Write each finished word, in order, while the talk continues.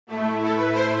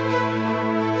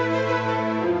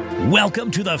Welcome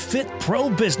to the Fit Pro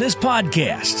Business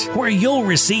Podcast, where you'll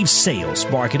receive sales,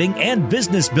 marketing, and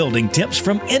business building tips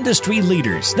from industry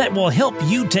leaders that will help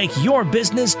you take your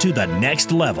business to the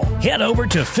next level. Head over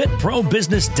to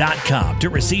fitprobusiness.com to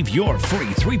receive your free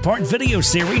 3-part video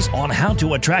series on how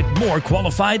to attract more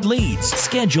qualified leads,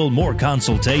 schedule more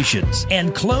consultations,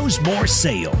 and close more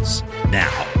sales. Now,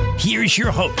 here's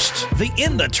your host, the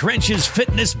In the Trenches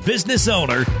fitness business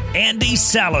owner, Andy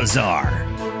Salazar.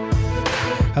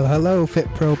 Hello,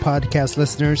 Fit Pro podcast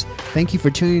listeners. Thank you for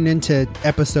tuning in to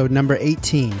episode number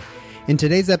 18. In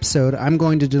today's episode, I'm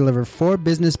going to deliver 4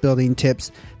 business building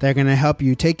tips that are going to help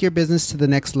you take your business to the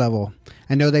next level.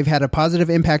 I know they've had a positive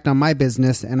impact on my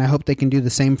business, and I hope they can do the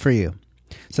same for you.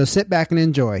 So sit back and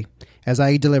enjoy as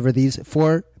I deliver these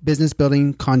 4 business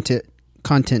building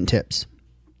content tips.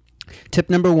 Tip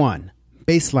number 1,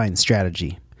 baseline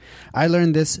strategy. I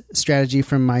learned this strategy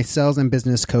from my sales and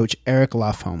business coach, Eric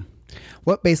Lofholm.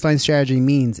 What baseline strategy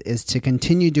means is to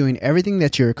continue doing everything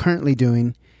that you're currently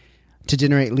doing to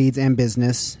generate leads and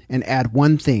business, and add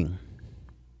one thing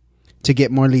to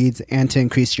get more leads and to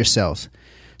increase your sales.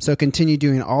 So continue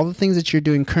doing all the things that you're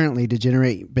doing currently to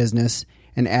generate business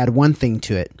and add one thing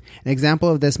to it. An example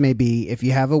of this may be if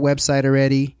you have a website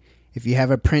already, if you have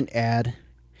a print ad,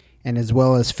 and as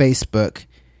well as Facebook,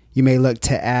 you may look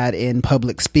to add in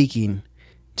public speaking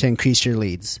to increase your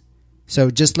leads. So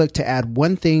just look to add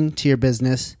one thing to your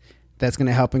business that's going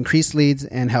to help increase leads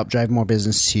and help drive more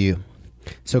business to you.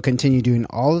 So continue doing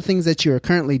all the things that you are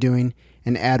currently doing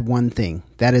and add one thing.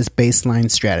 That is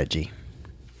baseline strategy.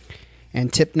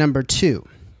 And tip number 2,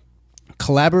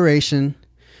 collaboration,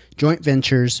 joint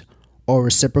ventures, or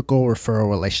reciprocal referral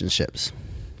relationships.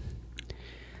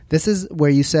 This is where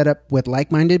you set up with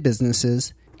like-minded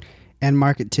businesses and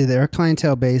market to their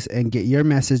clientele base and get your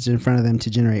message in front of them to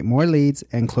generate more leads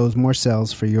and close more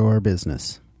sales for your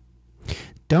business.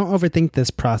 Don't overthink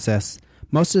this process.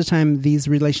 Most of the time, these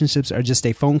relationships are just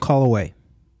a phone call away.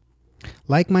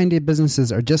 Like-minded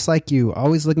businesses are just like you,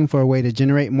 always looking for a way to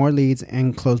generate more leads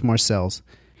and close more sales.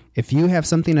 If you have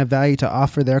something of value to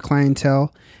offer their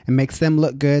clientele and makes them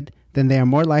look good, then they are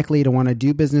more likely to want to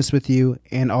do business with you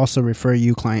and also refer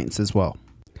you clients as well.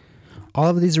 All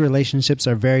of these relationships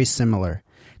are very similar.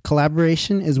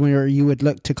 Collaboration is where you would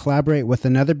look to collaborate with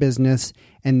another business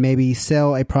and maybe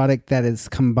sell a product that is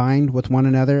combined with one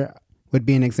another. Would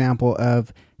be an example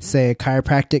of, say, a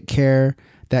chiropractic care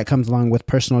that comes along with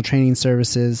personal training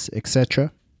services,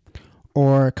 etc.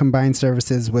 Or combined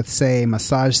services with, say, a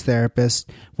massage therapist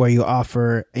where you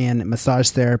offer in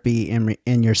massage therapy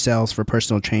in your sales for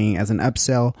personal training as an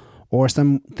upsell, or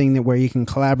something that where you can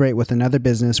collaborate with another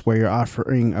business where you're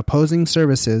offering opposing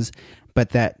services,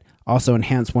 but that also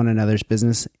enhance one another's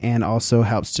business and also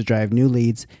helps to drive new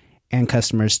leads and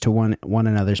customers to one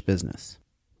another's business.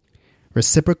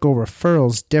 Reciprocal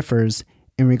referrals differs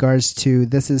in regards to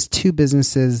this is 2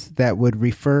 businesses that would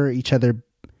refer each other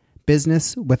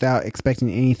business without expecting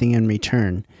anything in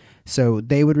return. So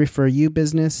they would refer you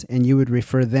business and you would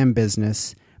refer them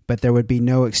business, but there would be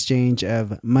no exchange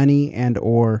of money and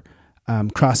or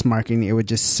cross-marketing. It would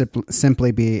just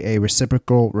simply be a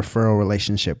reciprocal referral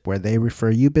relationship where they refer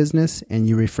you business and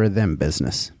you refer them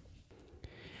business.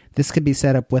 This could be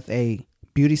set up with a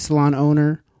beauty salon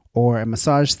owner or a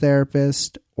massage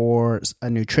therapist or a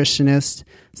nutritionist,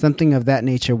 something of that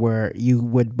nature where you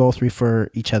would both refer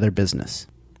each other business.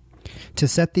 To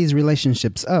set these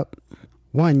relationships up,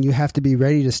 1, you have to be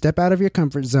ready to step out of your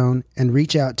comfort zone and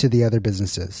reach out to the other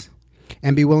businesses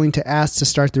and be willing to ask to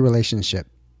start the relationship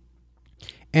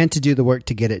and to do the work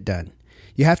to get it done.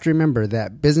 You have to remember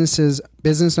that business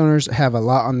owners have a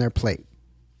lot on their plate.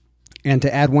 And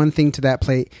to add one thing to that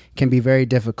plate can be very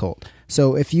difficult.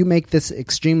 So if you make this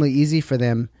extremely easy for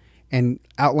them and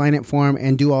outline it for them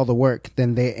and do all the work,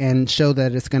 and show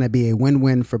that it's going to be a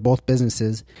win-win for both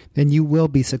businesses, then you will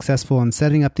be successful in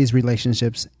setting up these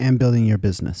relationships and building your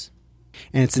business.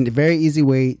 And it's a very easy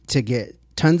way to get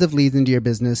tons of leads into your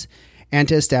business and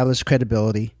to establish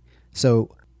credibility.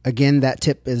 So again, that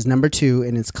tip is number 2,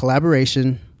 and it's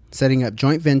collaboration, setting up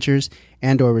joint ventures,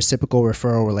 and or reciprocal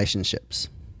referral relationships.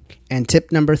 And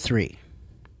tip number 3,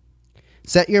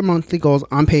 set your monthly goals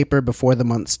on paper before the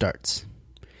month starts.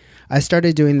 I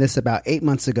started doing this about 8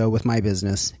 months ago with my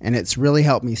business, and it's really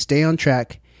helped me stay on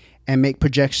track and make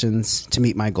projections to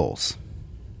meet my goals.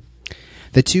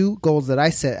 The 2 goals that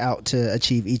I set out to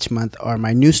achieve each month are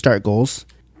my new start goals.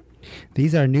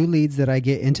 These are new leads that I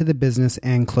get into the business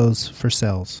and close for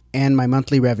sales, and my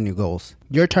monthly revenue goals.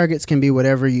 Your targets can be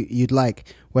whatever you'd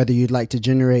like, whether you'd like to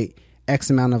generate X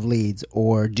amount of leads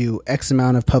or do X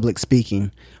amount of public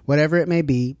speaking. Whatever it may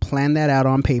be, plan that out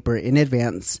on paper in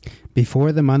advance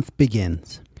before the month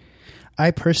begins.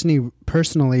 I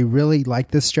personally really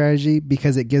like this strategy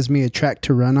because it gives me a track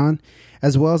to run on,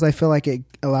 as well as I feel like it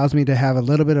allows me to have a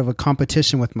little bit of a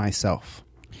competition with myself.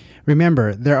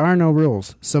 Remember, there are no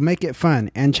rules, so make it fun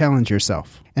and challenge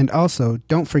yourself. And also,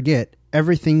 don't forget,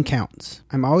 everything counts.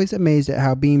 I'm always amazed at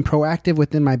how being proactive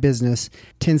within my business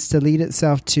tends to lead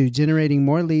itself to generating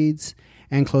more leads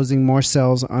and closing more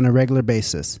sales on a regular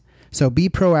basis. So be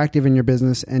proactive in your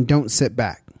business and don't sit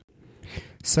back.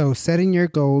 So setting your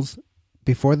goals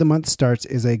before the month starts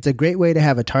is a great way to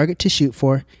have a target to shoot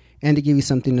for and to give you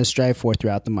something to strive for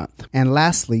throughout the month. And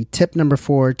lastly, tip number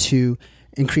 4 to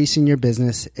increasing your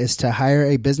business is to hire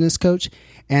a business coach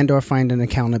and or find an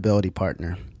accountability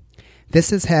partner. This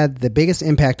has had the biggest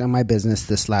impact on my business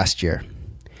this last year.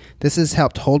 This has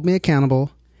helped hold me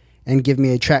accountable and give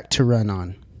me a track to run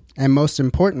on. And most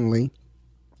importantly,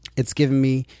 it's given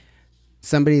me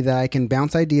somebody that I can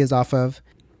bounce ideas off of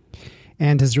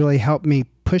and has really helped me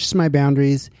push my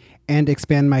boundaries and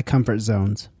expand my comfort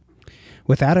zones.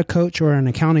 Without a coach or an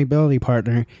accountability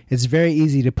partner, it's very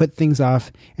easy to put things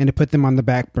off and to put them on the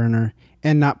back burner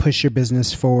and not push your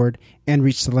business forward and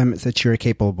reach the limits that you're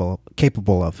capable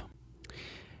of.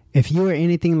 If you are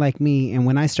anything like me, and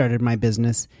when I started my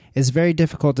business, it's very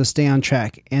difficult to stay on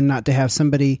track and not to have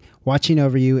somebody watching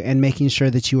over you and making sure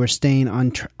that you are staying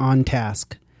on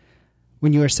task.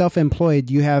 When you are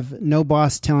self-employed, you have no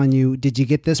boss telling you, did you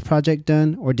get this project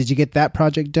done or did you get that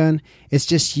project done? It's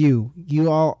just you. You're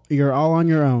all on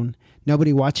your own.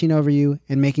 Nobody watching over you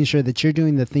and making sure that you're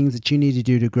doing the things that you need to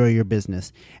do to grow your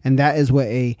business. And that is what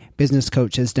a business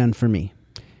coach has done for me.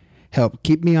 Help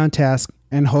keep me on task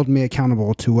and hold me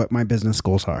accountable to what my business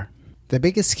goals are. The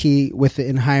biggest key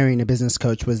in hiring a business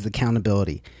coach was the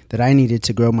accountability that I needed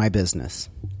to grow my business.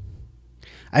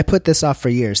 I put this off for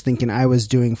years, thinking I was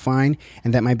doing fine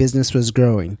and that my business was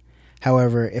growing.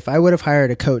 However, if I would have hired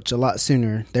a coach a lot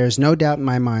sooner, there is no doubt in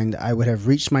my mind I would have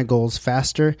reached my goals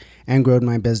faster and grown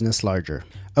my business larger.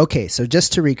 Okay, so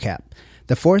just to recap,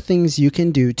 the 4 things you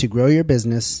can do to grow your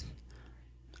business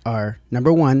are: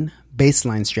 number 1,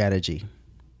 baseline strategy.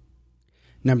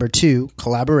 Number 2,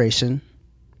 collaboration.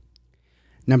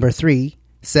 Number 3,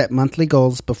 set monthly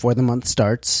goals before the month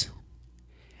starts.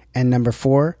 And number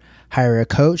 4, hire a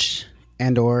coach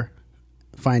and or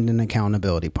find an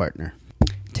accountability partner.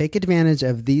 Take advantage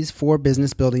of these 4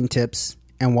 business building tips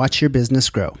and watch your business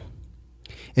grow.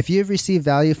 If you have received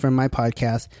value from my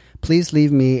podcast, please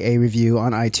leave me a review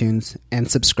on iTunes and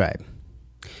subscribe.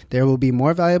 There will be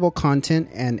more valuable content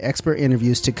and expert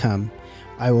interviews to come.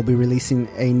 I will be releasing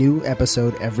a new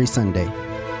episode every Sunday.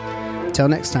 Till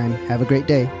next time, have a great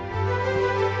day.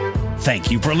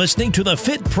 Thank you for listening to the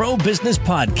Fit Pro Business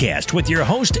Podcast with your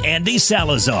host, Andy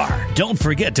Salazar. Don't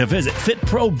forget to visit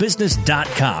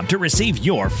fitprobusiness.com to receive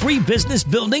your free business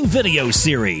building video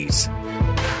series.